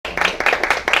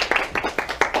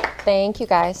Thank you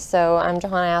guys. So I'm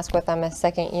Johonna Asquith. I'm a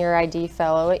second year ID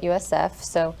fellow at USF.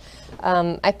 So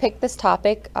I picked this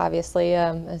topic, obviously,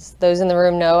 as those in the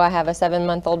room know, I have a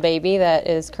 7-month-old baby that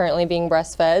is currently being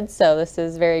breastfed. So this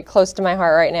is very close to my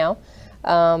heart right now.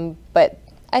 But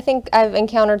I think I've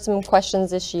encountered some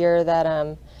questions this year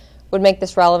that would make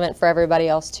this relevant for everybody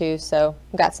else too. So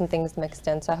I've got some things mixed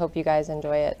in, so I hope you guys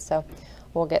enjoy it. So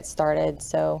we'll get started.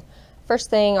 So first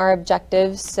thing, our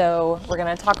objectives. So we're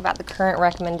going to talk about the current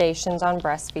recommendations on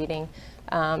breastfeeding,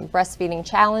 breastfeeding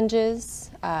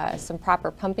challenges, some proper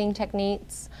pumping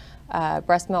techniques,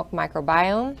 breast milk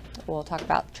microbiome. We'll talk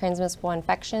about transmissible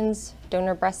infections,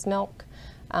 donor breast milk,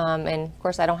 and of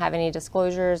course I don't have any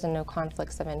disclosures and no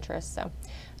conflicts of interest. So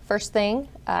first thing,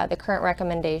 the current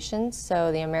recommendations.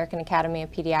 So the American Academy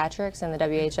of Pediatrics and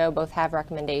the WHO both have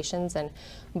recommendations, and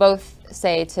both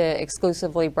say to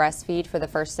exclusively breastfeed for the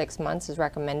first 6 months is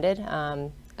recommended.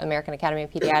 American Academy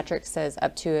of Pediatrics says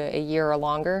up to a year or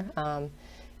longer,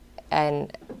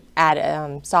 and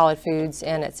add solid foods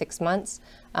in at 6 months.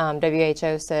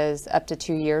 WHO says up to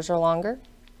 2 years or longer.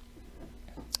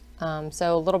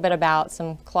 So a little bit about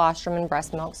some colostrum and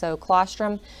breast milk. So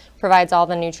colostrum provides all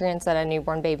the nutrients that a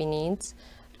newborn baby needs.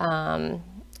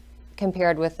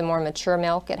 Compared with the more mature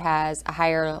milk, it has a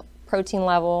higher protein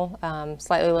level,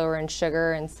 slightly lower in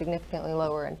sugar, and significantly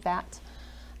lower in fat.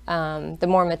 The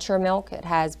more mature milk, it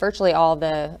has virtually all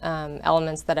the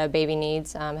elements that a baby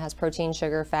needs. It has protein,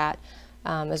 sugar, fat,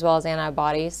 as well as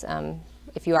antibodies.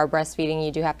 If you are breastfeeding,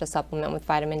 you do have to supplement with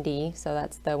vitamin D, so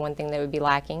that's the one thing that would be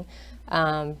lacking.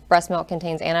 Breast milk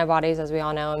contains antibodies, as we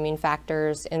all know, immune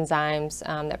factors, enzymes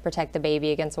that protect the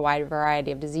baby against a wide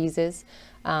variety of diseases,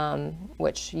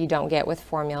 which you don't get with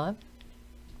formula.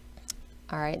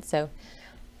 All right, so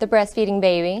the breastfeeding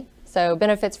baby. So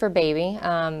benefits for baby.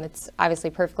 It's obviously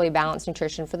perfectly balanced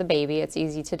nutrition for the baby. It's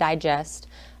easy to digest.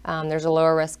 There's a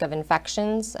lower risk of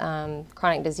infections,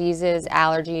 chronic diseases,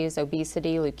 allergies,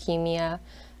 obesity, leukemia,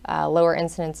 lower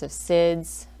incidence of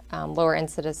SIDS, lower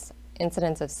incidence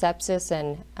of sepsis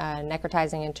and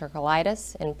necrotizing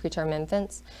enterocolitis in preterm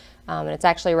infants. And it's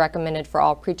actually recommended for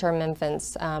all preterm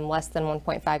infants less than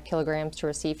 1.5 kilograms to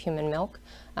receive human milk,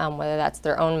 whether that's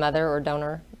their own mother or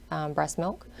donor breast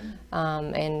milk,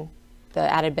 and the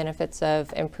added benefits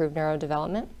of improved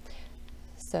neurodevelopment.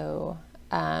 So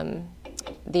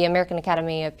the American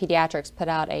Academy of Pediatrics put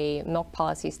out a milk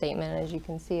policy statement, as you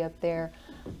can see up there.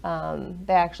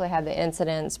 They actually had the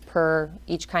incidence per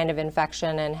each kind of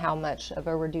infection and how much of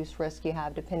a reduced risk you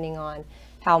have depending on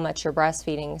how much you're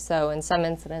breastfeeding. So in some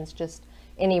incidents, just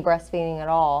any breastfeeding at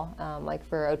all, like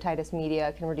for otitis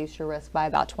media, can reduce your risk by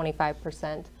about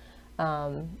 25%.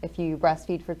 If you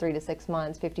breastfeed for 3 to 6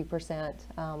 months, 50%.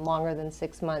 Longer than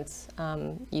 6 months,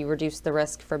 you reduce the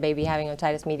risk for baby having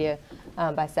otitis media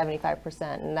by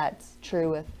 75%, and that's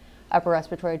true with upper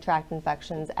respiratory tract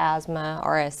infections, asthma,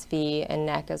 RSV, and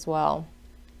neck as well.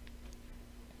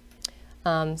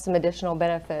 Some additional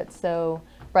benefits. So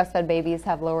breastfed babies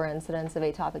have lower incidence of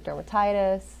atopic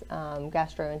dermatitis,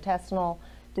 gastrointestinal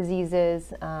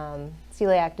diseases,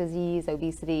 celiac disease,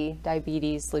 obesity,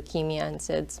 diabetes, leukemia, and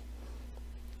SIDS.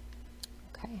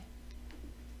 Okay.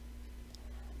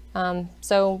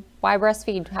 So why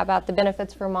breastfeed? How about the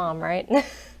benefits for mom, right?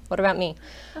 What about me?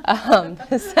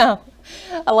 So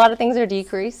a lot of things are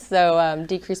decreased. So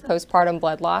decreased postpartum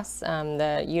blood loss.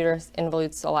 The uterus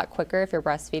involutes a lot quicker if you're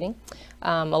breastfeeding.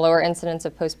 A lower incidence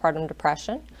of postpartum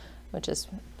depression, which is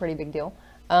a pretty big deal.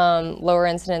 Lower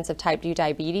incidence of type 2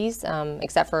 diabetes,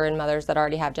 except for in mothers that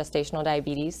already have gestational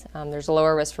diabetes. There's a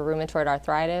lower risk for rheumatoid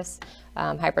arthritis,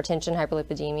 hypertension,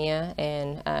 hyperlipidemia,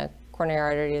 and coronary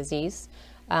artery disease.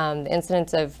 The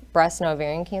incidence of breast and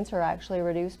ovarian cancer are actually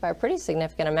reduced by a pretty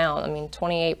significant amount. I mean,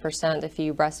 28% if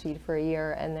you breastfeed for a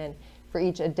year, and then for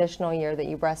each additional year that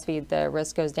you breastfeed, the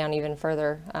risk goes down even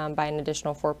further by an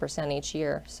additional 4% each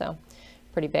year. So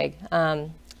pretty big.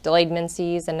 Delayed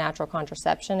menses and natural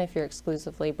contraception if you're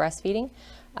exclusively breastfeeding,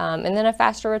 and then a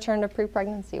faster return to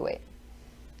pre-pregnancy weight,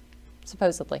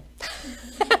 supposedly.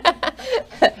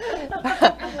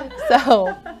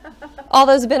 So all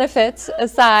those benefits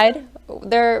aside,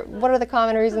 what are the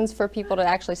common reasons for people to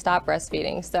actually stop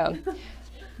breastfeeding? So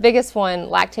biggest one,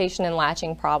 lactation and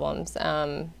latching problems.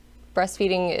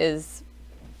 Breastfeeding is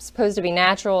supposed to be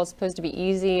natural, it's supposed to be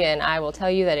easy, and I will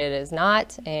tell you that it is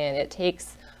not, and it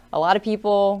takes a lot of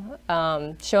people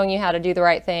showing you how to do the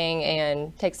right thing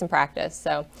and take some practice.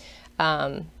 So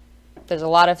there's a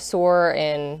lot of sore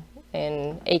and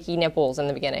achy nipples in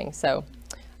the beginning. So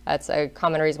That's a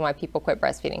common reason why people quit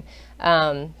breastfeeding.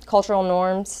 Cultural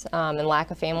norms and lack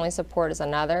of family support is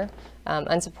another.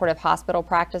 Unsupportive hospital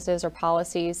practices or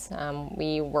policies.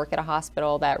 We work at a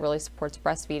hospital that really supports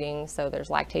breastfeeding, so there's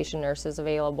lactation nurses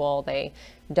available. They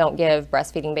don't give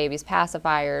breastfeeding babies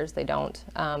pacifiers. They don't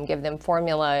give them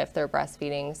formula if they're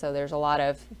breastfeeding, so there's a lot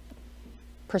of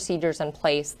procedures in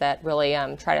place that really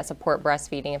try to support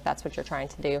breastfeeding if that's what you're trying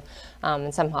to do.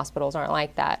 And some hospitals aren't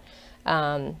like that.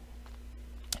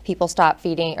 People stop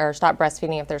feeding or stop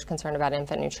breastfeeding if there's concern about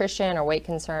infant nutrition or weight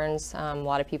concerns. A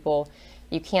lot of people,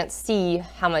 you can't see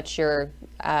how much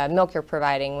milk you're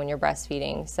providing when you're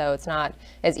breastfeeding. So it's not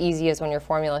as easy as when you're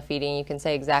formula feeding. You can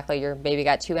say exactly your baby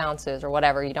got 2 ounces or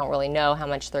whatever. You don't really know how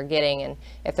much they're getting. And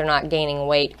if they're not gaining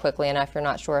weight quickly enough, you're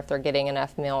not sure if they're getting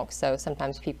enough milk. So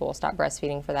sometimes people will stop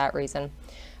breastfeeding for that reason.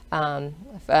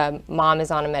 If a mom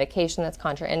is on a medication that's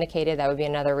contraindicated, that would be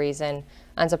another reason.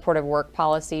 Unsupportive work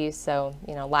policies, so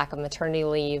lack of maternity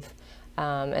leave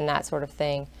and that sort of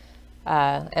thing,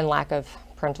 and lack of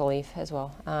parental leave as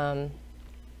well.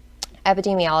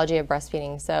 Epidemiology of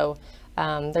breastfeeding. So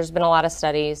there's been a lot of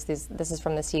studies. This is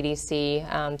from the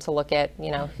CDC to look at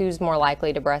who's more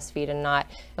likely to breastfeed and not.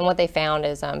 And what they found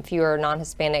is fewer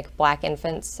non-Hispanic Black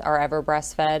infants are ever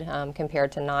breastfed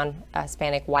compared to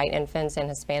non-Hispanic white infants and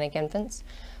Hispanic infants.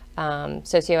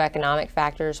 Socioeconomic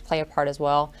factors play a part as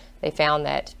well. They found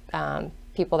that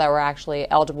people that were actually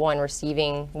eligible and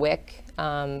receiving WIC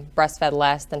breastfed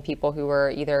less than people who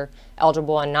were either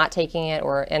eligible and not taking it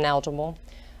or ineligible.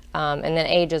 And then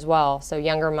age as well. So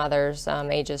younger mothers,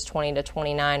 ages 20 to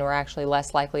 29, were actually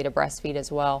less likely to breastfeed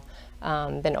as well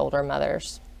than older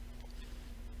mothers.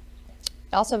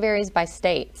 It also varies by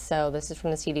state. So this is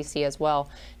from the CDC as well.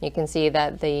 You can see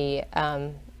that the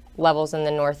levels in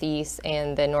the Northeast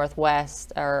and the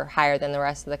Northwest are higher than the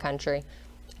rest of the country.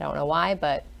 I don't know why,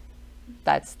 but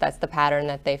that's the pattern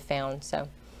that they've found. So,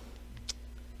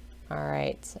 all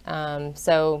right.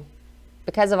 So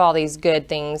because of all these good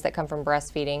things that come from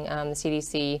breastfeeding, the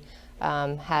CDC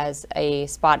has a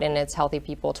spot in its Healthy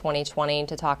People 2020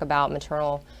 to talk about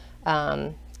maternal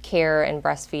care and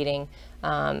breastfeeding,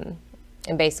 and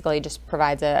basically just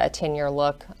provides a 10-year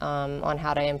look on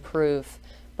how to improve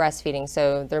breastfeeding.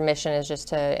 So their mission is just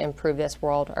to improve this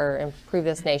world or improve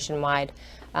this nationwide.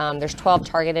 There's 12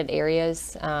 targeted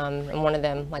areas, and one of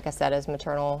them, like I said, is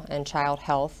maternal and child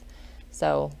health.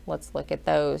 So let's look at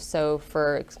those. So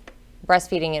for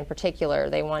breastfeeding in particular,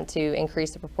 they want to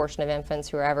increase the proportion of infants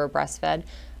who are ever breastfed.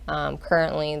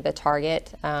 Currently, the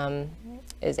target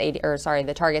is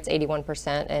the target's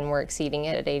 81%, and we're exceeding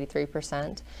it at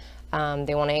 83%.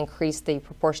 They want to increase the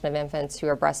proportion of infants who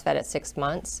are breastfed at 6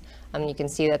 months. You can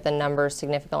see that the numbers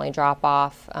significantly drop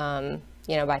off, by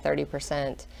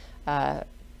 30%.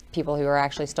 People who are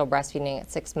actually still breastfeeding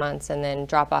at 6 months, and then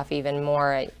drop off even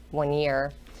more at 1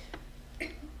 year.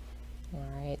 All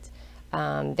right.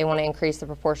 They want to increase the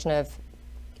proportion of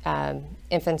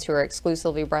infants who are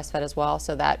exclusively breastfed as well.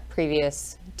 So that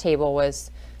previous table was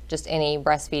just any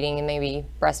breastfeeding and maybe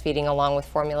breastfeeding along with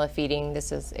formula feeding.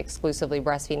 This is exclusively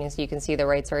breastfeeding, so you can see the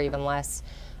rates are even less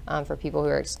for people who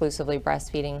are exclusively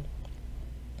breastfeeding.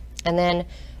 And then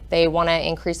they want to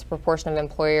increase the proportion of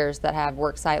employers that have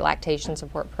worksite lactation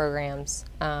support programs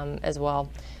as well.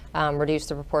 Reduce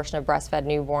the proportion of breastfed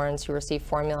newborns who receive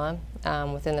formula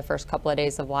within the first couple of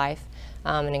days of life,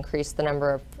 and increase the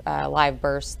number of live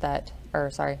births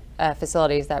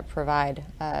facilities that provide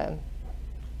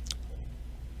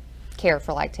care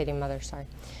for lactating mothers.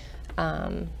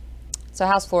 So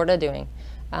how's Florida doing?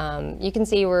 You can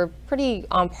see we're pretty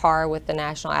on par with the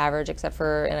national average, except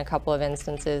for in a couple of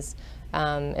instances.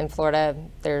 In Florida,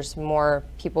 there's more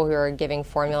people who are giving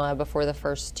formula before the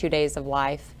first 2 days of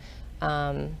life.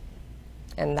 And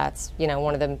that's,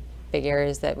 one of the big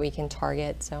areas that we can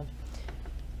target. So,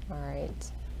 all right.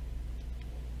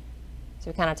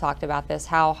 So we kind of talked about this,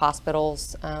 how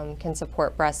hospitals can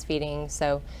support breastfeeding.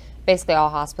 So basically all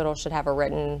hospitals should have a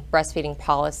written breastfeeding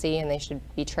policy, and they should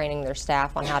be training their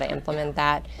staff on how to implement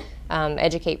that.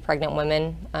 Educate pregnant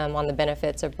women on the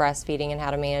benefits of breastfeeding and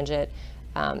how to manage it.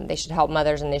 They should help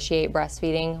mothers initiate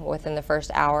breastfeeding within the first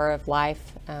hour of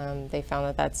life. They found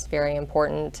that that's very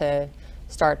important to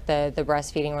start the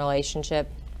breastfeeding relationship.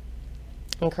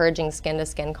 Encouraging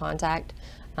skin-to-skin contact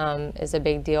is a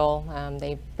big deal.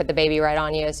 They put the baby right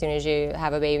on you as soon as you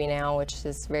have a baby now, which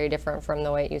is very different from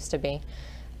the way it used to be.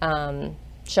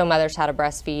 Show mothers how to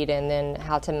breastfeed and then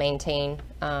how to maintain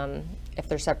if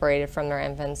they're separated from their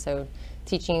infants. So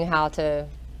teaching you how to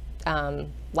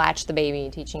latch the baby,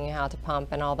 teaching you how to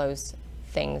pump and all those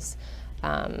things.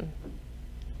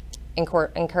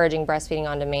 Encouraging breastfeeding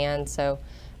on demand. So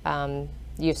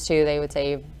Used to, they would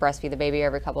say breastfeed the baby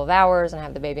every couple of hours and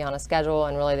have the baby on a schedule,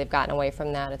 and really they've gotten away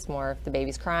from that. It's more if the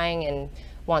baby's crying and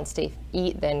wants to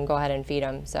eat, then go ahead and feed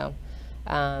them. So,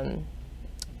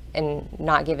 and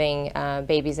not giving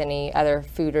babies any other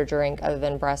food or drink other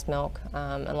than breast milk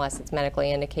unless it's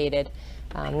medically indicated.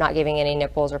 Not giving any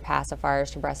nipples or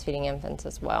pacifiers to breastfeeding infants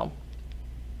as well.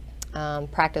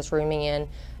 Practice rooming in.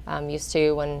 Used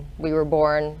to, when we were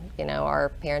born, you know, our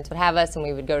parents would have us and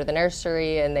we would go to the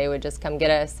nursery and they would just come get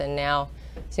us, and now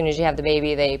as soon as you have the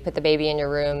baby, they put the baby in your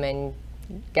room and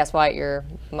guess what, you're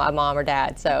a mom or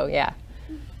dad. So yeah.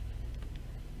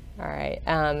 All right,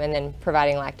 and then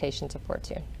providing lactation support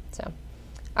too. So,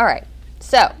 all right,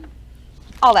 so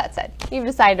all that said, you've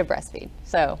decided to breastfeed.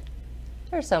 So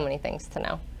there's so many things to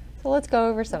know. So let's go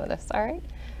over some of this, all right?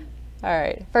 All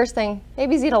right, first thing,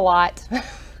 babies eat a lot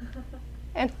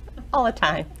and all the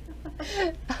time.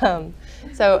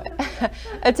 So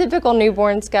a typical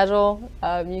newborn schedule,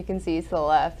 you can see to the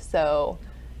left. So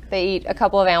they eat a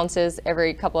couple of ounces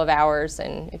every couple of hours,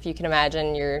 and if you can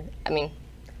imagine,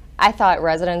 I thought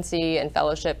residency and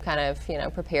fellowship kind of, you know,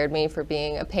 prepared me for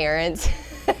being a parent.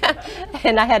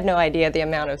 And I had no idea the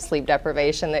amount of sleep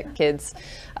deprivation that kids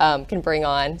can bring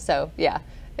on. So yeah,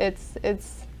 it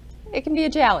can be a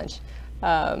challenge.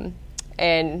 And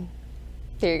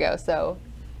here you go. So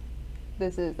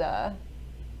this is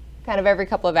kind of every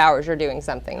couple of hours you're doing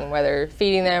something, whether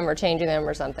feeding them or changing them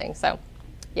or something. So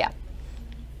yeah.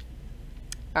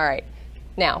 All right.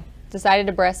 Now, decided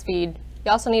to breastfeed.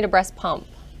 You also need a breast pump.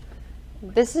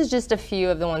 This is just a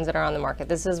few of the ones that are on the market.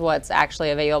 This is what's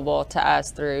actually available to us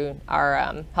through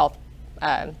our health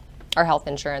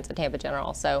insurance at Tampa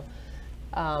General. So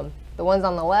the ones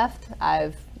on the left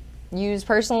I've used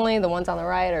personally. The ones on the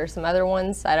right are some other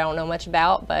ones I don't know much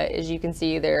about, but as you can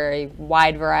see, they're a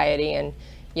wide variety, and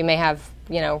you may have,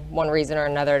 you know, one reason or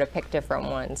another to pick different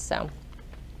ones. So,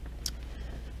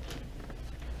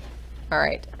 all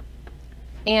right.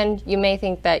 And you may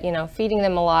think that, you know, feeding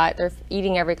them a lot, they're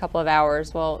eating every couple of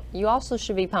hours. Well, you also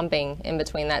should be pumping in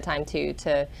between that time too,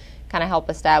 to kind of help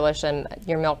establish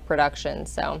your milk production.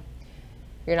 So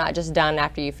you're not just done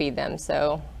after you feed them.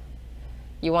 So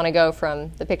you want to go from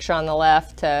the picture on the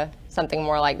left to something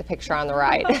more like the picture on the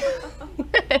right,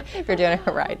 if you're doing it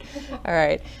right. All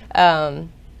right.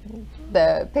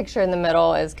 The picture in the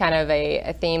middle is kind of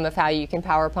a theme of how you can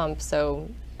power pump. So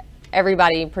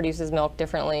everybody produces milk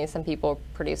differently. Some people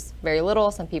produce very little,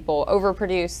 some people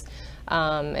overproduce.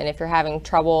 And if you're having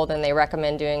trouble, then they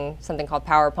recommend doing something called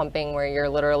power pumping, where you're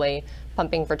literally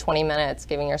pumping for 20 minutes,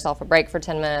 giving yourself a break for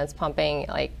 10 minutes, pumping,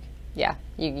 like, yeah,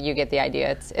 you get the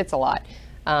idea. It's a lot.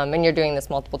 And you're doing this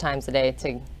multiple times a day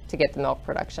to get the milk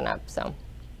production up. So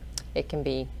it can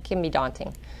be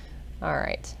daunting. All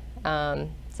right.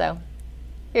 So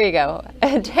here you go.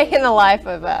 A day in the life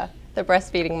of the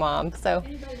breastfeeding mom. So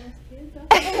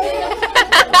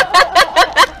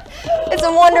it's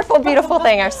a wonderful, beautiful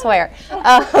thing, I swear.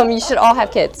 You should all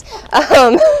have kids.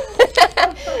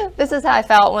 This is how I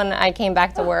felt when I came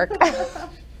back to work.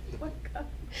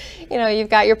 You know, you've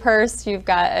got your purse, you've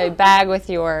got a bag with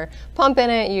your pump in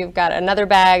it, you've got another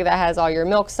bag that has all your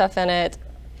milk stuff in it.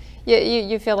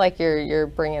 You feel like you're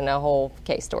bringing a whole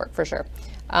case to work, for sure.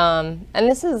 And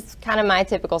this is kind of my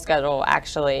typical schedule,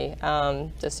 actually,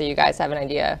 just so you guys have an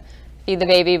idea. Feed the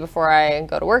baby before I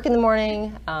go to work in the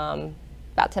morning,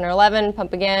 about 10 or 11,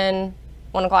 pump again,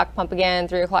 1 o'clock, pump again,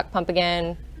 3 o'clock, pump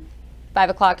again, 5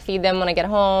 o'clock, feed them when I get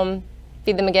home,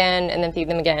 feed them again, and then feed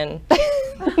them again.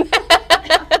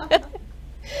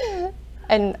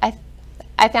 And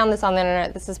I found this on the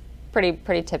internet. This is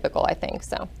pretty typical, I think,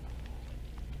 so.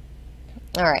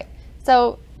 All right,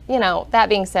 so, you know, that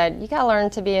being said, you gotta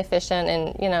learn to be efficient,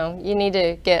 and, you know, you need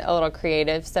to get a little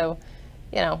creative. So,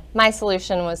 you know, my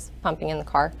solution was pumping in the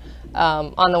car,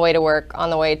 on the way to work, on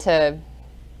the way to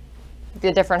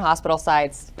the different hospital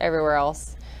sites, everywhere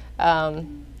else.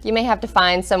 You may have to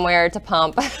find somewhere to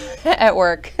pump at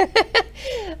work.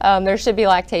 There should be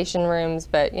lactation rooms,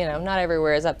 but, you know, not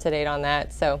everywhere is up to date on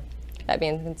that, so that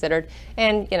being considered.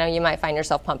 And, you know, you might find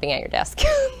yourself pumping at your desk.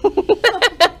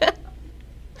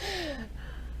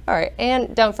 All right,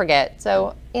 and don't forget,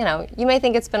 so, you know, you may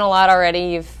think it's been a lot already.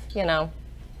 You've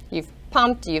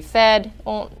pumped, you've fed.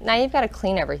 Well, now you've got to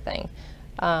clean everything.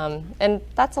 And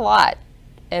that's a lot.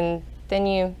 And then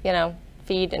you know,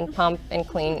 feed and pump and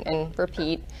clean and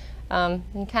repeat.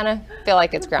 And kind of feel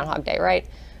like it's Groundhog Day, right?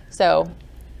 So,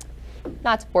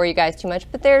 not to bore you guys too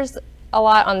much, but there's a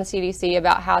lot on the CDC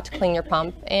about how to clean your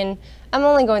pump. And I'm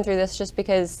only going through this just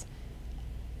because,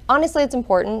 honestly, it's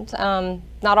important.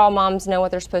 Not all moms know what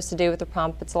they're supposed to do with the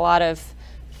pump. It's a lot of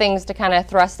things to kind of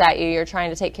thrust at you. You're trying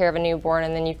to take care of a newborn,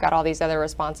 and then you've got all these other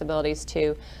responsibilities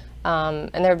too.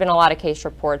 And there have been a lot of case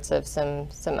reports of some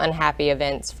unhappy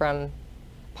events from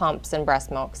pumps and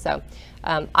breast milk. So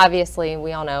obviously,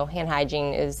 we all know hand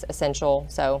hygiene is essential.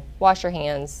 So wash your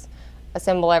hands,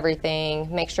 assemble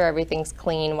everything, make sure everything's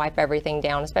clean, wipe everything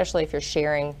down, especially if you're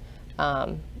sharing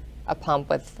a pump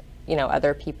with, you know,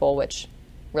 other people, which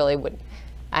really would,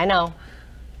 I know.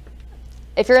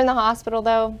 If you're in the hospital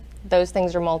though, those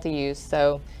things are multi-use,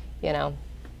 so, you know,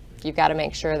 you've got to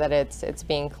make sure that it's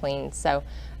being cleaned. So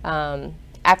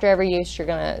after every use, you're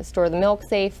going to store the milk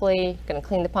safely, you're going to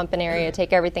clean the pumping area,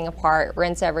 take everything apart,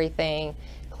 rinse everything,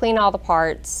 clean all the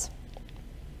parts.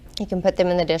 You can put them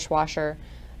in the dishwasher.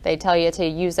 They tell you to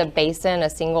use a basin, a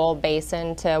single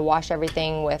basin, to wash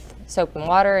everything with soap and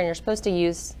water, and you're supposed to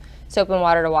use soap and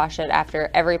water to wash it after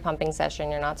every pumping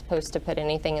session. You're not supposed to put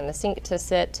anything in the sink to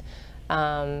sit,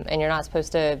 and you're not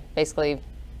supposed to basically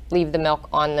leave the milk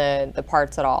on the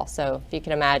parts at all. So if you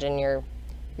can imagine,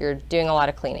 you're doing a lot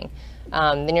of cleaning.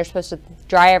 Then you're supposed to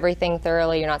dry everything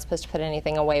thoroughly. You're not supposed to put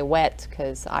anything away wet,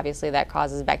 because obviously that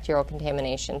causes bacterial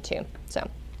contamination too. So,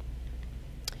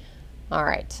 all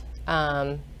right.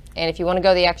 And if you want to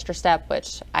go the extra step,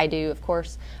 which I do, of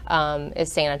course,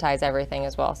 is sanitize everything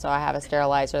as well. So I have a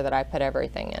sterilizer that I put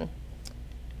everything in.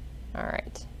 All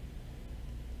right.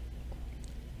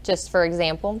 Just for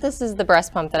example, this is the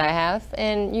breast pump that I have,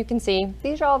 and you can see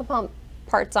these are all the pump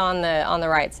parts on the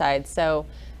right side. So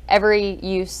every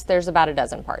use, there's about a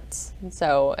dozen parts.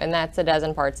 So, and that's a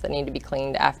dozen parts that need to be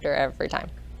cleaned after every time.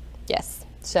 Yes.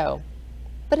 So,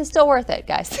 but it's still worth it,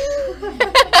 guys.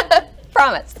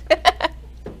 Promise.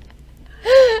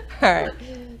 All right.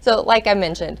 So like I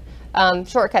mentioned,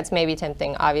 shortcuts may be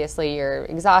tempting. Obviously, you're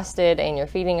exhausted and you're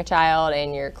feeding a child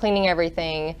and you're cleaning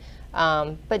everything,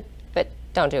 but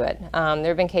don't do it. There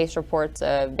have been case reports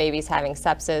of babies having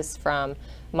sepsis from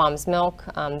mom's milk.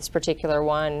 This particular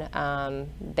one,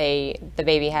 the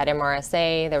baby had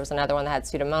MRSA. There was another one that had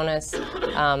Pseudomonas,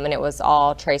 and it was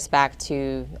all traced back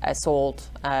to a sold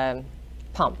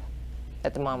pump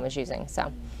that the mom was using.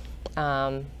 So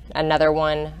another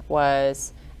one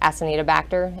was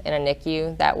Acinetobacter in a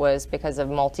NICU. That was because of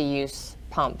multi-use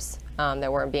pumps that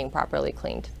weren't being properly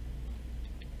cleaned.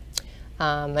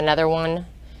 Another one,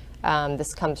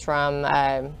 this comes from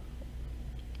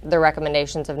the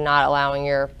recommendations of not allowing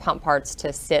your pump parts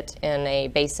to sit in a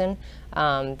basin.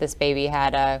 This baby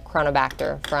had a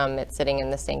Chronobacter from it sitting in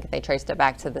the sink. They traced it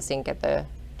back to the sink at the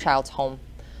child's home.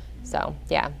 So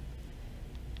yeah.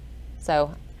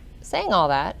 So saying all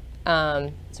that,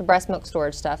 some breast milk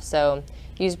storage stuff. So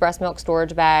use breast milk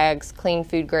storage bags, clean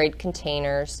food grade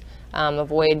containers,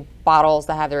 avoid bottles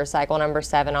that have the recycle number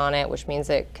 7 on it, which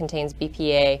means it contains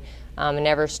BPA, and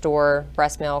never store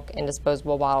breast milk in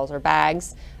disposable bottles or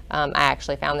bags. I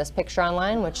actually found this picture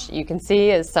online, which you can see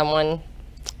is someone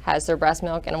has their breast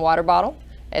milk in a water bottle,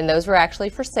 and those were actually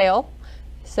for sale.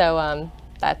 So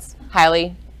that's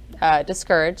highly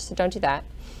discouraged, so don't do that.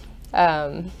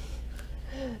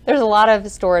 There's a lot of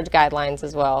storage guidelines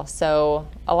as well. So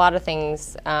a lot of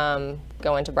things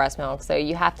go into breast milk. So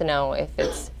you have to know if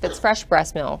it's fresh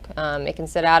breast milk, it can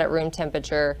sit out at room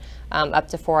temperature up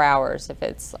to 4 hours. If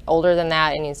it's older than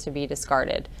that, it needs to be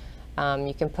discarded.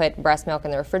 You can put breast milk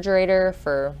in the refrigerator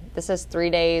for, this is 3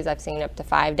 days, I've seen up to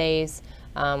 5 days,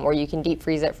 or you can deep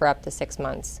freeze it for up to 6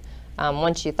 months.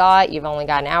 Once you thaw it, you've only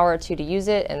got an hour or two to use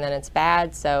it, and then it's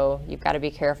bad, so you've got to be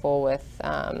careful with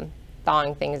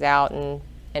thawing things out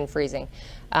and freezing.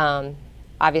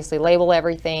 Obviously label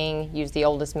everything, use the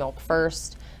oldest milk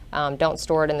first. Don't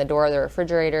store it in the door of the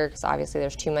refrigerator, because obviously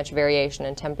there's too much variation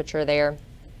in temperature there.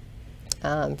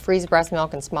 Freeze breast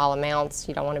milk in small amounts,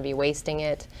 you don't want to be wasting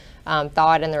it.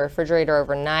 Thaw it in the refrigerator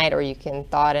overnight, or you can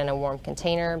thaw it in a warm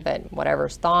container, but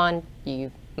whatever's thawing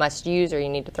you must use or you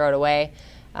need to throw it away.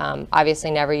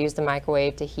 Obviously never use the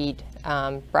microwave to heat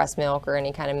breast milk or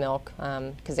any kind of milk,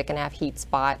 because it can have heat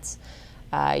spots.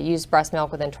 Use breast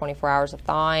milk within 24 hours of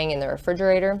thawing in the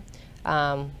refrigerator.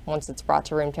 Once it's brought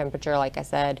to room temperature, like I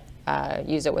said,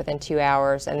 use it within 2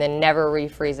 hours, and then never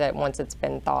refreeze it once it's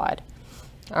been thawed.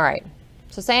 All right,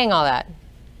 so saying all that,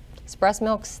 is breast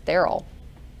milk sterile?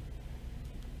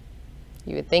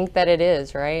 You would think that it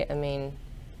is, right? I mean,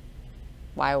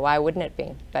 why wouldn't it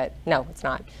be? But no, it's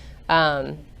not.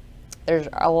 There's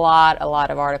a lot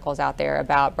of articles out there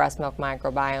about breast milk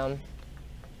microbiome.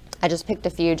 I just picked a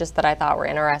few just that I thought were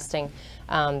interesting.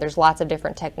 There's lots of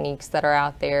different techniques that are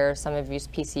out there. Some have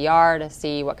used PCR to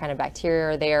see what kind of bacteria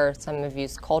are there. Some have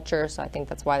used culture, so I think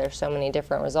that's why there's so many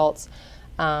different results.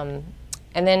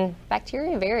 And then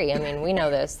bacteria vary. I mean, we know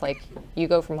this. Like, you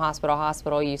go from hospital to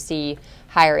hospital, you see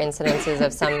higher incidences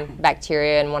of some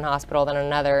bacteria in one hospital than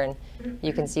another, and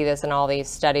you can see this in all these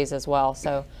studies as well.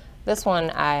 So this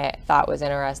one I thought was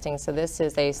interesting. So this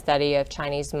is a study of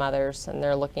Chinese mothers, and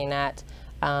they're looking at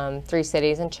 3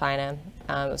 cities in China.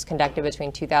 It was conducted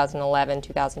between 2011 and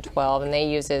 2012, and they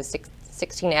used a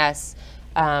 16S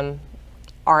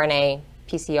RNA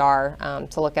PCR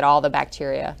to look at all the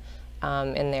bacteria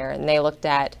in there. And they looked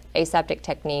at aseptic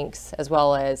techniques as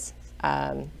well as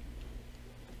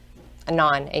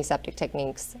non-aseptic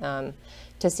techniques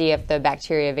to see if the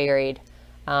bacteria varied.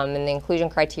 In the inclusion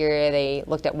criteria, they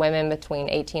looked at women between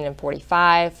 18 and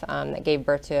 45 that gave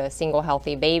birth to a single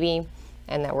healthy baby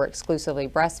and that were exclusively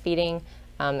breastfeeding.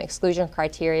 Exclusion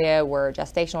criteria were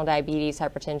gestational diabetes,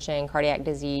 hypertension, cardiac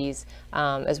disease,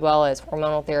 as well as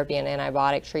hormonal therapy and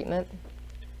antibiotic treatment.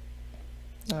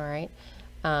 All right.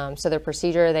 So their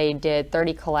procedure, they did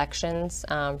 30 collections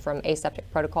from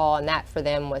aseptic protocol, and that for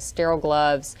them was sterile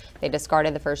gloves. They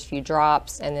discarded the first few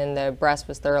drops, and then the breast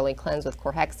was thoroughly cleansed with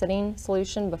chlorhexidine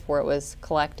solution before it was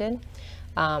collected.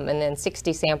 And then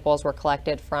 60 samples were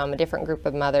collected from a different group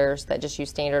of mothers that just used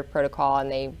standard protocol,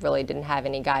 and they really didn't have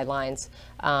any guidelines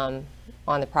on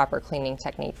the proper cleaning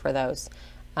technique for those.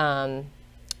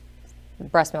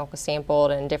 Breast milk was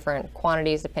sampled in different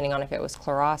quantities depending on if it was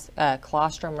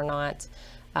colostrum or not.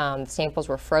 The samples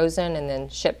were frozen and then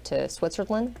shipped to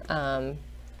Switzerland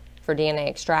for DNA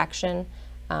extraction.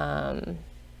 All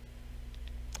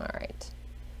right,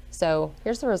 so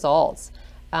here's the results.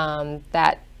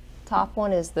 That top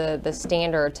one is the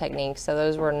standard technique, so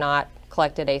those were not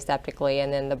collected aseptically,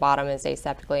 and then the bottom is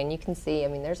aseptically, and you can see, I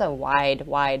mean, there's a wide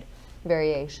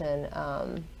variation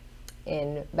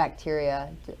in bacteria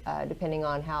depending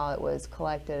on how it was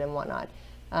collected and whatnot.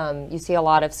 You see a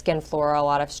lot of skin flora, a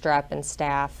lot of strep and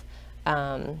staph,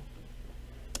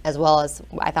 as well as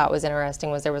I thought was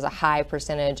interesting was there was a high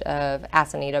percentage of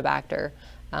Acinetobacter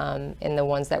in the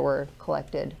ones that were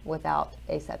collected without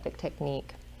aseptic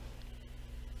technique.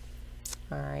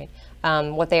 All right.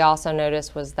 What they also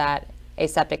noticed was that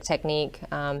aseptic technique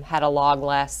had a log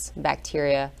less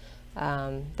bacteria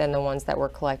than the ones that were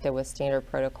collected with standard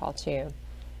protocol too.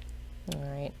 All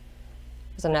right.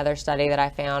 There's another study that I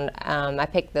found. I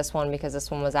picked this one because this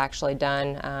one was actually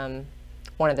done.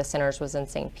 One of the centers was in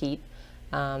St. Pete.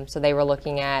 So they were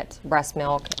looking at breast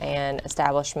milk and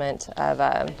establishment of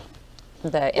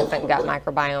the infant gut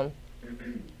microbiome.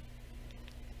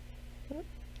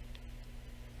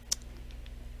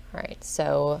 All right,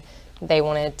 so they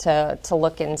wanted to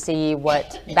look and see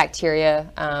what bacteria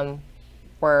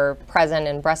were present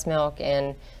in breast milk,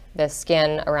 in the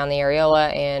skin around the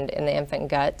areola, and in the infant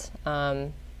gut.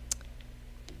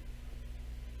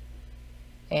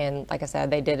 And like I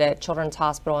said, they did it at Children's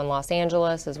Hospital in Los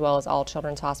Angeles as well as All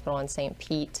Children's Hospital in St.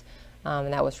 Pete,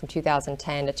 and that was from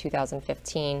 2010 to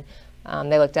 2015.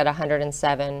 They looked at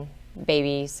 107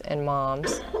 babies and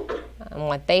moms. And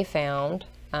what they found,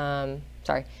 what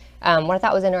I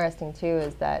thought was interesting too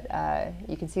is that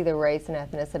you can see the race and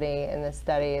ethnicity in this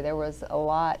study. There was a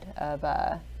lot of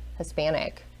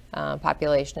Hispanic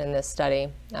population in this study,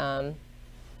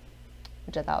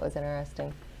 which I thought was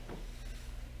interesting.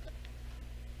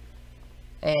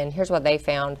 And here's what they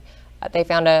found. They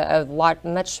found a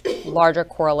much larger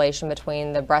correlation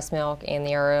between the breast milk and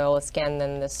the areola skin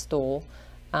than the stool.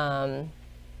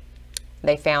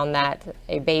 They found that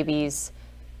a baby's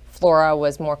flora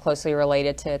was more closely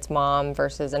related to its mom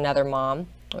versus another mom,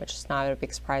 which is not a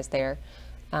big surprise there.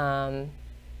 And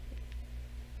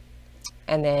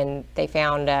then they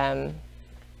found, they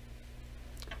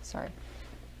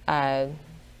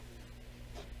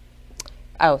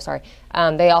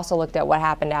also looked at what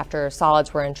happened after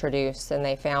solids were introduced, and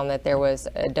they found that there was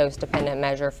a dose-dependent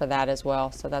measure for that as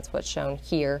well. So that's what's shown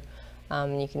here.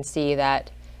 You can see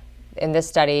that in this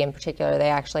study in particular, they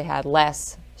actually had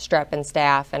less strep and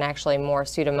staph and actually more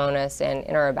Pseudomonas and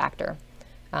Enterobacter.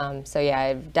 So yeah,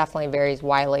 it definitely varies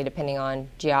widely depending on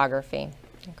geography.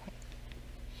 Okay.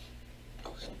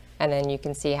 And then you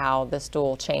can see how the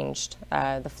stool changed,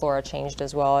 the flora changed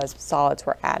as well as solids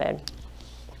were added.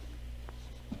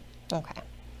 Okay.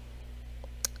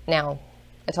 Now,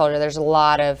 I told you there's a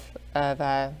lot of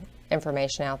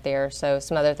information out there. So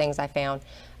some other things I found,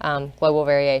 global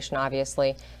variation,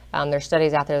 obviously. There's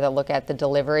studies out there that look at the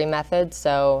delivery method,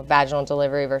 so vaginal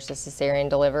delivery versus cesarean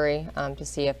delivery, to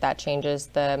see if that changes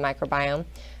the microbiome.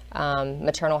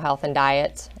 Maternal health and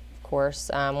diet, of course.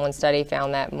 One study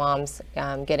found that moms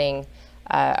getting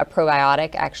a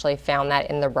probiotic actually found that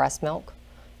in their breast milk,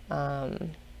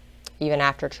 even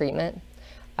after treatment.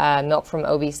 Milk from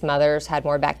obese mothers had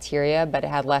more bacteria, but it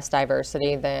had less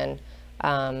diversity than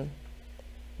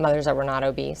mothers that were not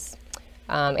obese.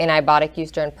 Antibiotic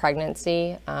use during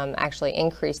pregnancy actually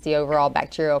increased the overall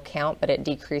bacterial count, but it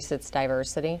decreased its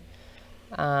diversity.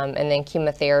 And then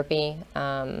chemotherapy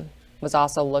was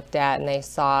also looked at, and they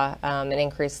saw an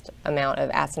increased amount of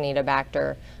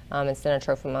Acinetobacter and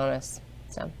Stenotrophomonas.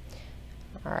 So,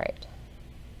 all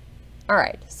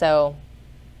right. So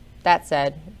that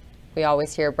said, we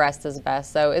always hear breast is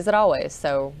best. So is it always?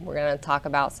 So we're going to talk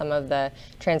about some of the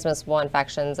transmissible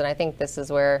infections, and I think this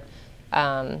is where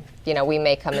we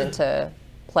may come into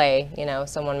play.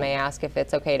 Someone may ask if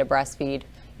it's okay to breastfeed,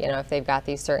 if they've got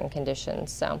these certain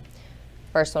conditions. So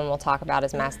first one we'll talk about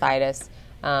is mastitis.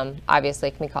 Obviously,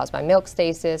 it can be caused by milk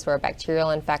stasis or a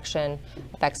bacterial infection.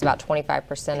 Affects about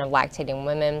 25% of lactating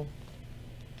women.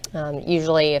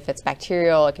 Usually, if it's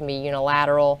bacterial, it can be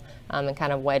unilateral and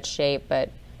kind of wedge shape, but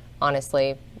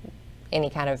honestly, any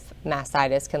kind of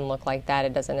mastitis can look like that.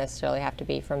 It doesn't necessarily have to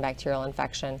be from bacterial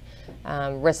infection.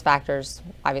 Risk factors,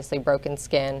 obviously broken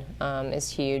skin is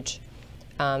huge,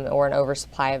 or an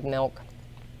oversupply of milk.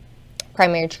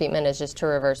 Primary treatment is just to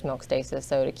reverse milk stasis,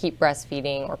 so to keep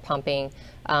breastfeeding or pumping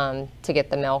to get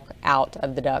the milk out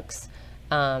of the ducts.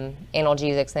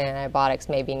 Analgesics and antibiotics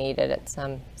may be needed at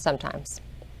sometimes.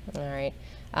 All right.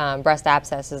 Breast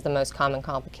abscess is the most common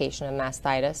complication of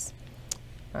mastitis.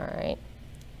 All right.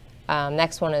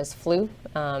 Next one is flu.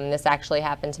 This actually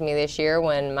happened to me this year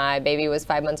when my baby was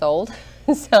 5 months old.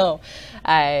 So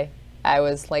I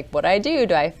was like, what do I do?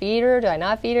 Do I feed her? Do I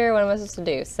not feed her? What am I supposed to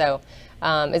do? So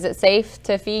is it safe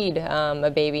to feed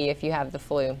a baby if you have the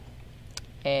flu?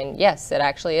 And yes, it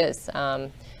actually is.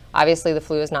 Obviously, the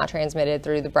flu is not transmitted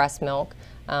through the breast milk,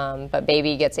 but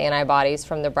baby gets antibodies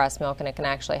from the breast milk, and it can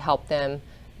actually help them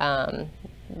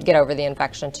get over the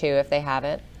infection too if they have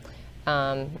it.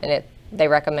 They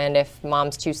recommend if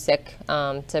mom's too sick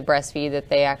to breastfeed that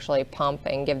they actually pump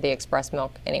and give the express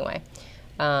milk anyway.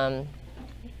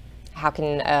 How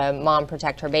can a mom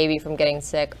protect her baby from getting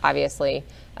sick? Obviously,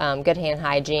 good hand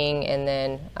hygiene, and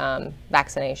then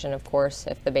vaccination, of course,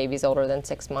 if the baby's older than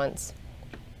 6 months.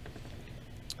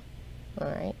 All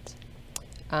right.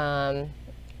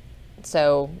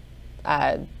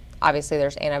 Obviously,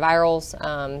 there's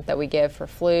antivirals that we give for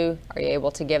flu. Are you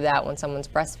able to give that when someone's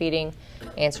breastfeeding?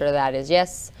 Answer to that is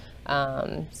yes.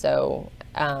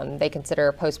 They consider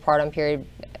a postpartum period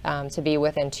to be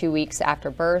within 2 weeks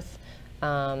after birth.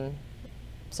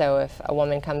 So if a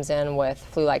woman comes in with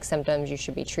flu-like symptoms, you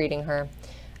should be treating her.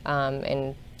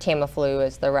 And Tamiflu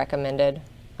is the recommended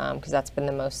because that's been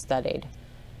the most studied.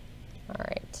 All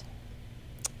right.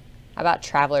 How about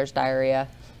traveler's diarrhea?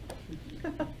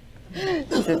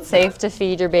 Is it safe to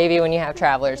feed your baby when you have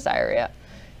traveler's diarrhea?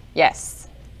 Yes.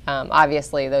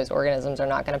 Obviously, those organisms are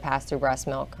not going to pass through breast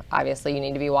milk. Obviously, you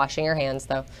need to be washing your hands,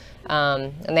 though.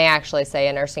 And they actually say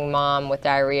a nursing mom with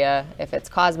diarrhea, if it's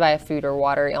caused by a food or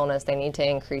water illness, they need to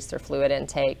increase their fluid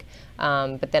intake,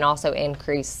 but then also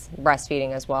increase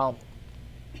breastfeeding as well.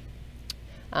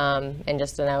 And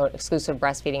just to note, exclusive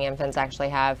breastfeeding infants actually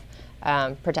have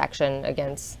protection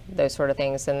against those sort of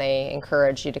things, and they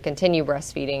encourage you to continue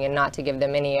breastfeeding and not to give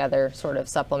them any other sort of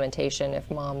supplementation if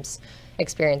mom's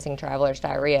experiencing traveler's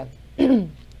diarrhea.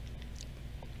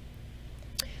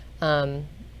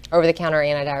 Over-the-counter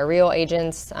antidiarrheal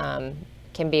agents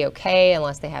can be okay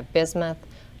unless they have bismuth.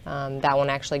 That one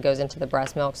actually goes into the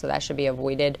breast milk, so that should be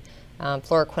avoided.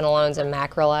 Fluoroquinolones and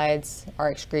macrolides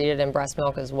are excreted in breast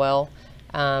milk as well,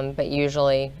 but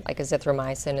usually, like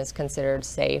azithromycin is considered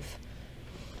safe.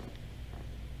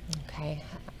 Okay,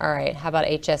 all right, how about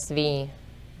HSV?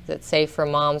 Is it safe for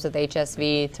moms with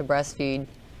HSV to breastfeed?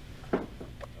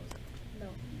 No.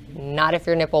 Not if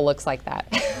your nipple looks like that.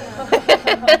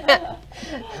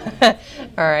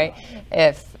 All right,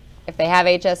 if they have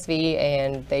HSV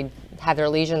and they have their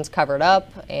lesions covered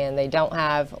up and they don't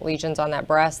have lesions on that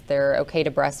breast, they're okay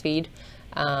to breastfeed,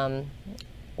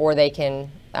 or they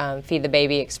can feed the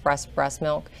baby express breast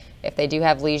milk. If they do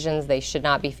have lesions, they should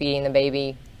not be feeding the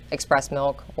baby express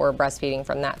milk or breastfeeding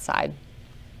from that side.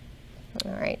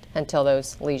 All right, until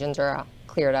those lesions are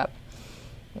cleared up.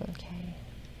 Okay.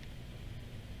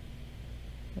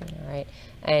 All right,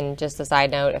 and just a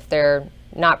side note, if they're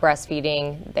not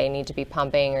breastfeeding, they need to be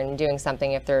pumping or doing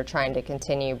something if they're trying to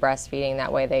continue breastfeeding.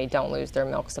 That way they don't lose their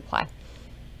milk supply.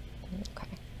 Okay.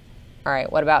 All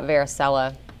right, what about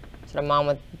varicella? Should a mom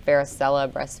with varicella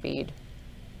breastfeed?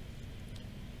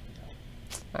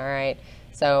 All right,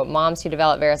 so moms who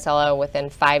develop varicella within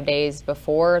 5 days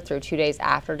before through 2 days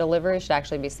after delivery should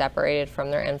actually be separated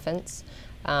from their infants,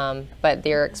 but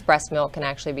their express milk can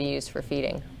actually be used for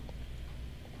feeding.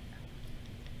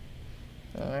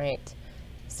 All right,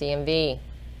 CMV.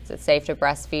 Is it safe to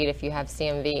breastfeed if you have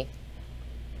CMV?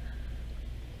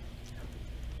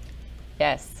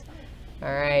 Yes.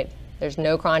 All right. There's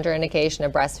no contraindication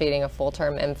of breastfeeding a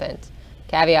full-term infant.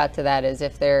 Caveat to that is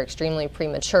if they're extremely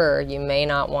premature, you may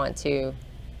not want to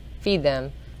feed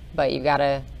them, but you've got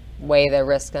to weigh the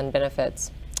risks and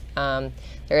benefits.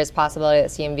 There is possibility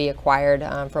that CMV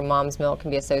acquired from mom's milk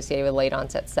can be associated with late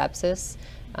onset sepsis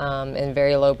in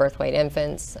very low birth weight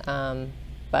infants,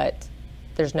 but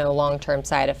there's no long-term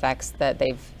side effects that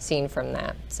they've seen from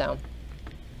that. So,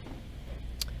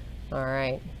 all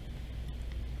right.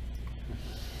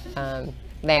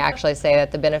 They actually say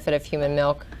that the benefit of human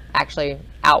milk actually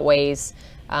outweighs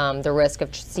the risk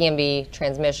of CMV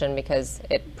transmission because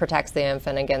it protects the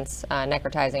infant against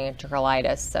necrotizing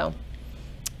enterocolitis. So,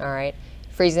 all right.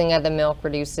 Freezing of the milk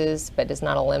reduces but does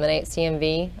not eliminate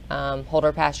CMV.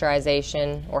 Holder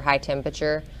pasteurization or high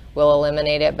temperature will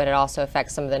eliminate it, but it also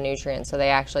affects some of the nutrients. So they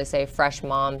actually say fresh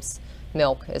mom's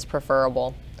milk is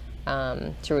preferable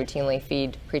to routinely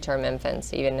feed preterm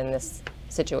infants, even in this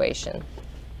situation.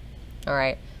 All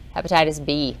right, hepatitis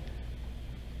B.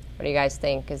 What do you guys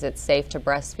think? Is it safe to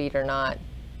breastfeed or not?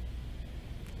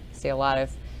 See a lot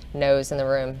of no's in the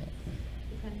room.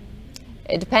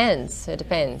 It depends. It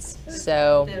depends.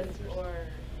 So,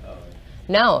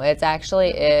 no, it's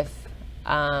actually if,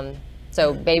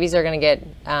 so babies are going to get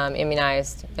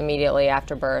immunized immediately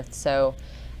after birth. So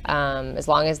as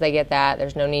long as they get that,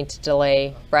 there's no need to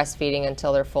delay breastfeeding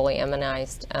until they're fully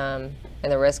immunized.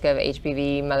 And the risk of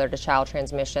HPV mother-to-child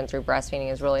transmission through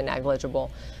breastfeeding is really negligible.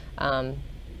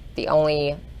 The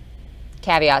only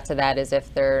caveat to that is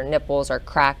if their nipples are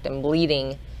cracked and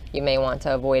bleeding, you may want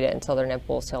to avoid it until their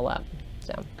nipples heal up.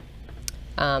 So,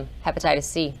 hepatitis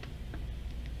C.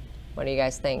 What do you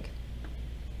guys think?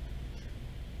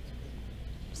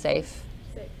 Safe?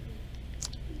 Safe.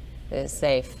 It is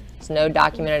safe. There's no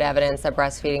documented evidence that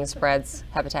breastfeeding spreads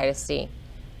hepatitis C.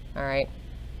 All right.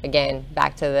 Again,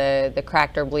 back to the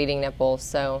cracked or bleeding nipples.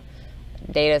 So,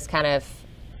 data is kind of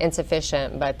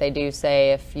insufficient, but they do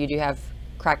say if you do have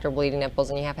cracked or bleeding nipples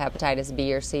and you have hepatitis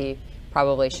B or C,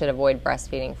 probably should avoid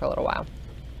breastfeeding for a little while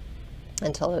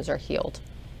until those are healed.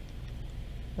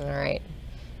 All right.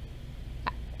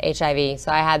 HIV.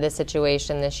 So I had this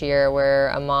situation this year where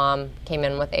a mom came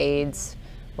in with AIDS,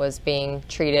 was being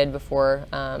treated before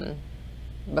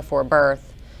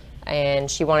birth, and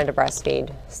she wanted to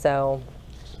breastfeed. So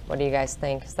what do you guys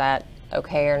think? Is that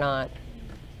okay or not?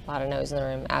 A lot of no's in the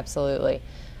room. Absolutely.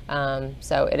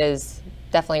 So it is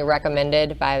definitely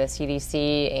recommended by the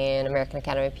CDC and American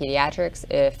Academy of Pediatrics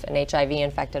if an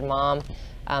HIV-infected mom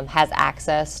has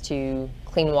access to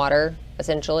clean water,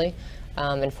 essentially,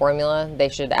 and formula, they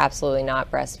should absolutely not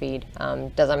breastfeed.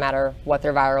 Doesn't matter what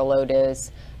their viral load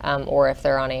is or if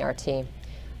they're on ART.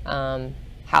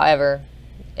 However,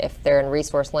 if they're in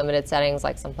resource-limited settings,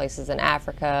 like some places in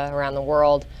Africa, around the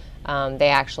world, they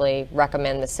actually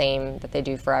recommend the same that they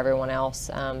do for everyone else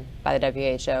by the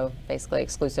WHO, basically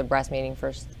exclusive breastfeeding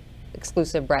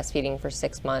for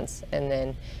 6 months and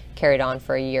then carried on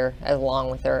for a year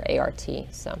along with their ART.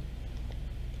 So,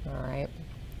 all right.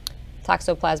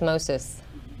 Toxoplasmosis.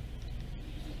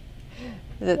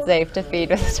 Is it safe to feed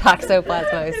with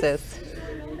toxoplasmosis?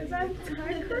 Is that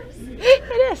tigers?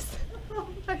 It is. Oh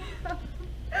my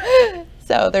God.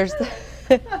 So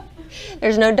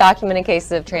there's no documented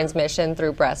cases of transmission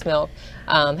through breast milk.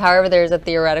 However, there's a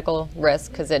theoretical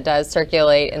risk because it does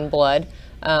circulate in blood.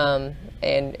 And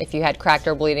if you had cracked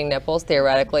or bleeding nipples,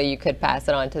 theoretically you could pass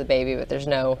it on to the baby, but there's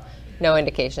no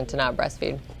indication to not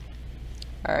breastfeed.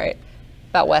 All right.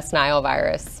 About West Nile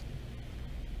virus.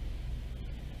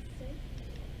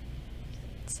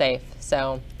 Safe.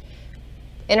 So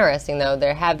interesting though,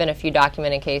 there have been a few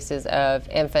documented cases of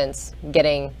infants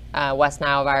getting West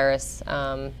Nile virus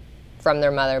from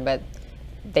their mother, but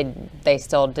they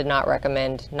still did not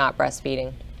recommend not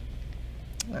breastfeeding.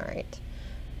 All right.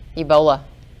 Ebola.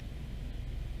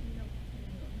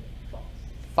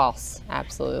 False,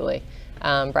 absolutely.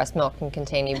 Breast milk can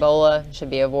contain Ebola, should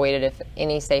be avoided if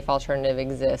any safe alternative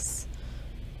exists.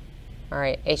 All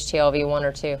right, HTLV 1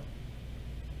 or 2?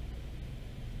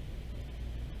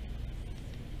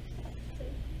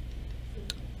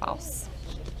 False.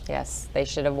 Yes, they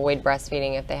should avoid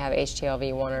breastfeeding if they have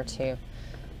HTLV 1 or 2.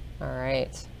 All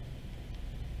right.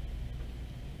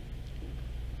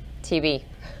 TB.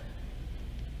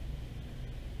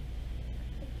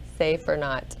 Safe or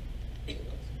not?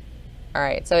 All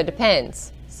right, so it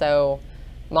depends. So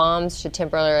moms should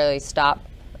temporarily stop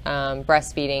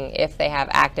breastfeeding if they have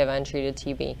active untreated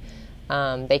TB.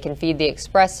 They can feed the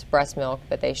express breast milk,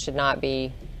 but they should not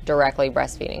be directly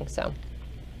breastfeeding. So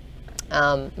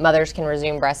mothers can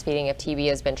resume breastfeeding if TB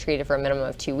has been treated for a minimum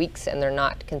of 2 weeks and they're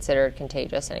not considered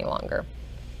contagious any longer.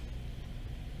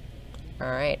 All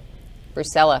right,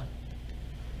 Brucella.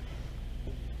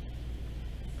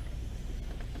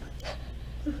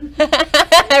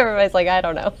 Everybody's like, I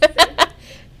don't know.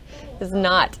 It's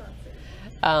not.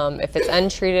 If it's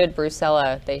untreated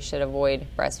brucella, they should avoid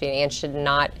breastfeeding and should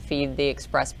not feed the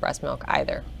express breast milk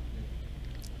either.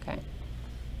 Okay.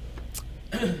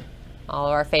 All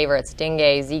of our favorites: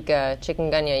 dengue, Zika,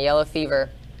 chikungunya, yellow fever.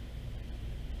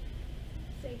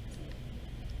 Safe.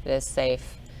 It is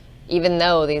safe. Even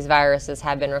though these viruses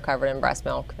have been recovered in breast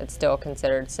milk, it's still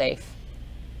considered safe.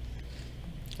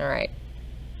 All right.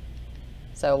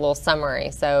 So a little summary.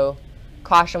 So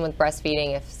caution with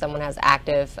breastfeeding: if someone has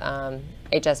active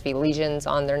HSV lesions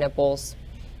on their nipples,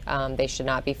 they should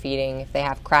not be feeding. If they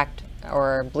have cracked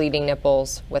or bleeding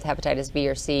nipples with hepatitis B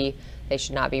or C, they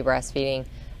should not be breastfeeding.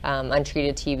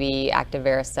 Untreated TB, active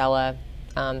varicella,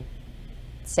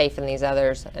 safe in these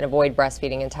others, and avoid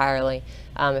breastfeeding entirely.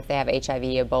 If they have HIV,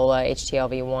 Ebola,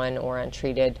 HTLV1, or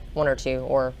untreated, 1 or 2,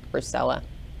 or brucella,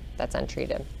 that's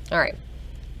untreated. All right.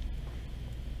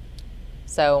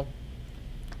 So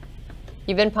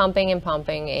you've been pumping and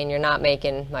pumping, and you're not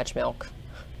making much milk.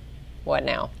 What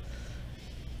now?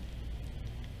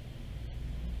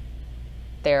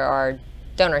 There are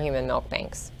donor human milk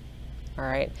banks. All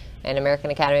right. And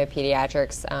American Academy of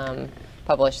Pediatrics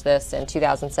published this in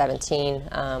 2017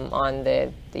 on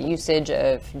the usage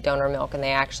of donor milk, and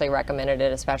they actually recommended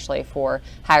it especially for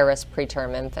high-risk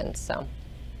preterm infants. So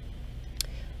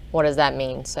what does that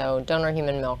mean? So donor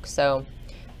human milk. So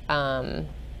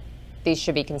these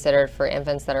should be considered for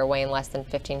infants that are weighing less than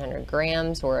 1,500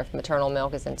 grams, or if maternal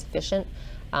milk is insufficient.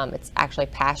 It's actually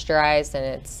pasteurized and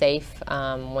it's safe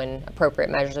when appropriate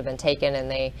measures have been taken,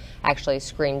 and they actually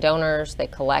screen donors, they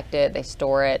collect it, they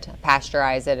store it,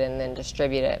 pasteurize it, and then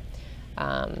distribute it.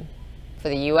 For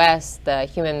the U.S., the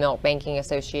Human Milk Banking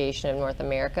Association of North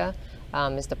America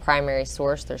is the primary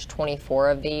source. There's 24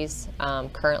 of these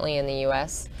currently in the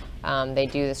U.S. They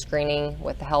do the screening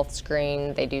with the health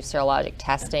screen, they do serologic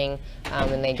testing,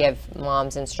 and they give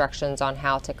moms instructions on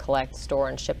how to collect, store,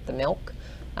 and ship the milk.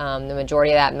 The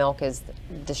majority of that milk is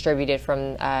distributed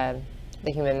from the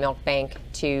Human Milk Bank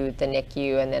to the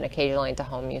NICU, and then occasionally to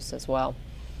home use as well.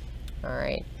 All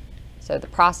right. So the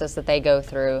process that they go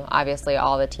through, obviously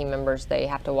all the team members, they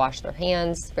have to wash their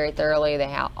hands very thoroughly.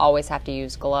 They always have to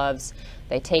use gloves.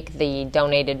 They take the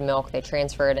donated milk, they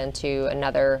transfer it into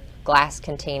another glass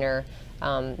container.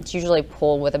 It's usually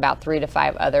pooled with about 3 to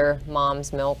 5 other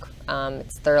moms' milk.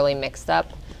 It's thoroughly mixed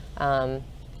up.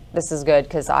 This is good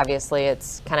because obviously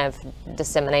it's kind of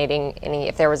disseminating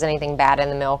if there was anything bad in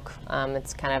the milk,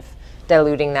 it's kind of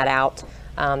diluting that out.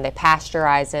 They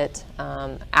pasteurize it.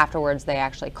 Afterwards, they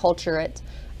actually culture it.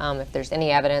 If there's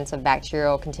any evidence of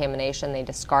bacterial contamination, they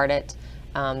discard it.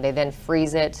 They then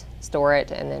freeze it, store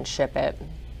it, and then ship it.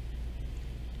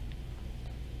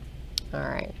 All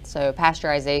right, so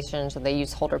pasteurization, so they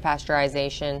use Holter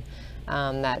pasteurization.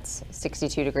 That's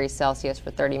 62 degrees Celsius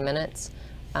for 30 minutes.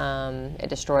 It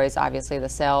destroys, obviously, the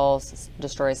cells,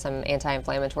 destroys some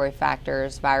anti-inflammatory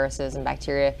factors, viruses, and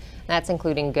bacteria. And that's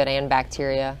including good and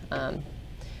bacteria.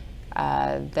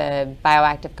 The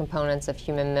bioactive components of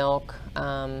human milk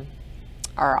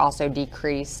are also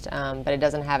decreased, but it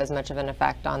doesn't have as much of an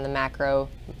effect on the macro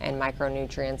and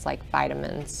micronutrients like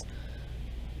vitamins.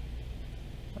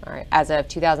 All right. As of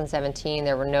 2017,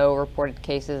 there were no reported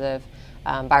cases of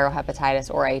viral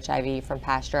hepatitis or HIV from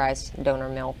pasteurized donor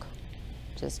milk,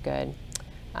 which is good.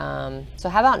 So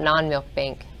how about non-milk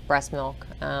bank breast milk?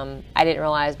 I didn't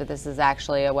realize, but this is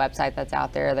actually a website that's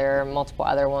out there. There are multiple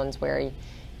other ones where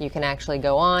you can actually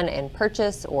go on and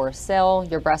purchase or sell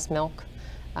your breast milk.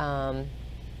 And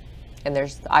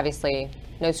there's obviously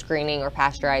no screening or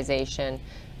pasteurization.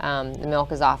 The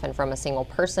milk is often from a single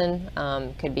person,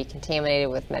 could be contaminated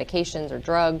with medications or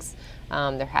drugs.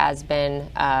 There has been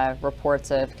reports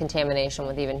of contamination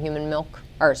with even human milk,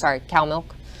 or sorry, cow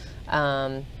milk.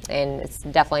 And it's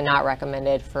definitely not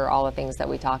recommended for all the things that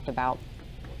we talked about.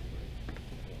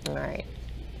 All right.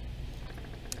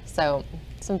 So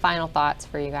some final thoughts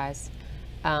for you guys.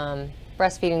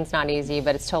 Breastfeeding's not easy,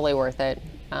 but it's totally worth it.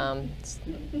 It's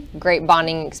a great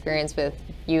bonding experience with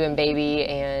you and baby,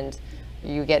 and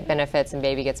you get benefits and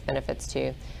baby gets benefits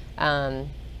too.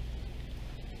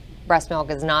 Breast milk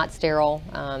is not sterile,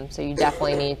 so you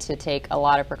definitely need to take a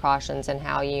lot of precautions in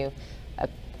how you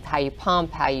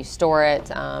pump, how you store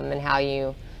it, and how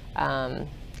you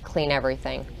clean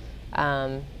everything.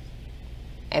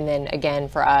 And then again,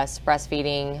 for us,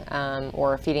 breastfeeding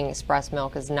or feeding express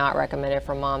milk is not recommended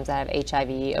for moms that have HIV,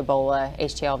 Ebola,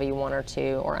 HTLV1 or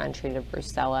 2, or untreated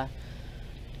brucella.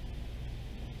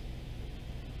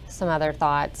 Some other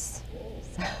thoughts.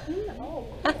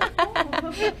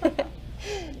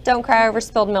 Don't cry over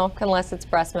spilled milk unless it's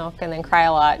breast milk, and then cry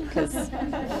a lot because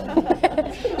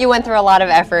you went through a lot of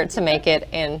effort to make it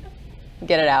and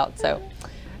get it out. So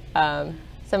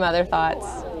some other thoughts.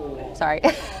 Sorry.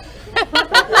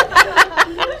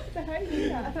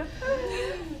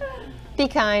 Be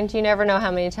kind. You never know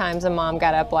how many times a mom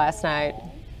got up last night.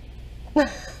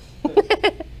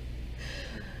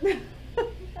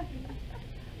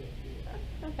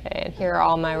 And here are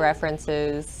all my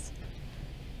references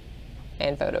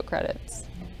and photo credits.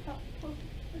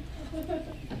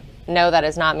 No, that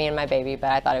is not me and my baby,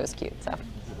 but I thought it was cute. So,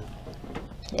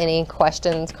 any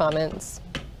questions, comments?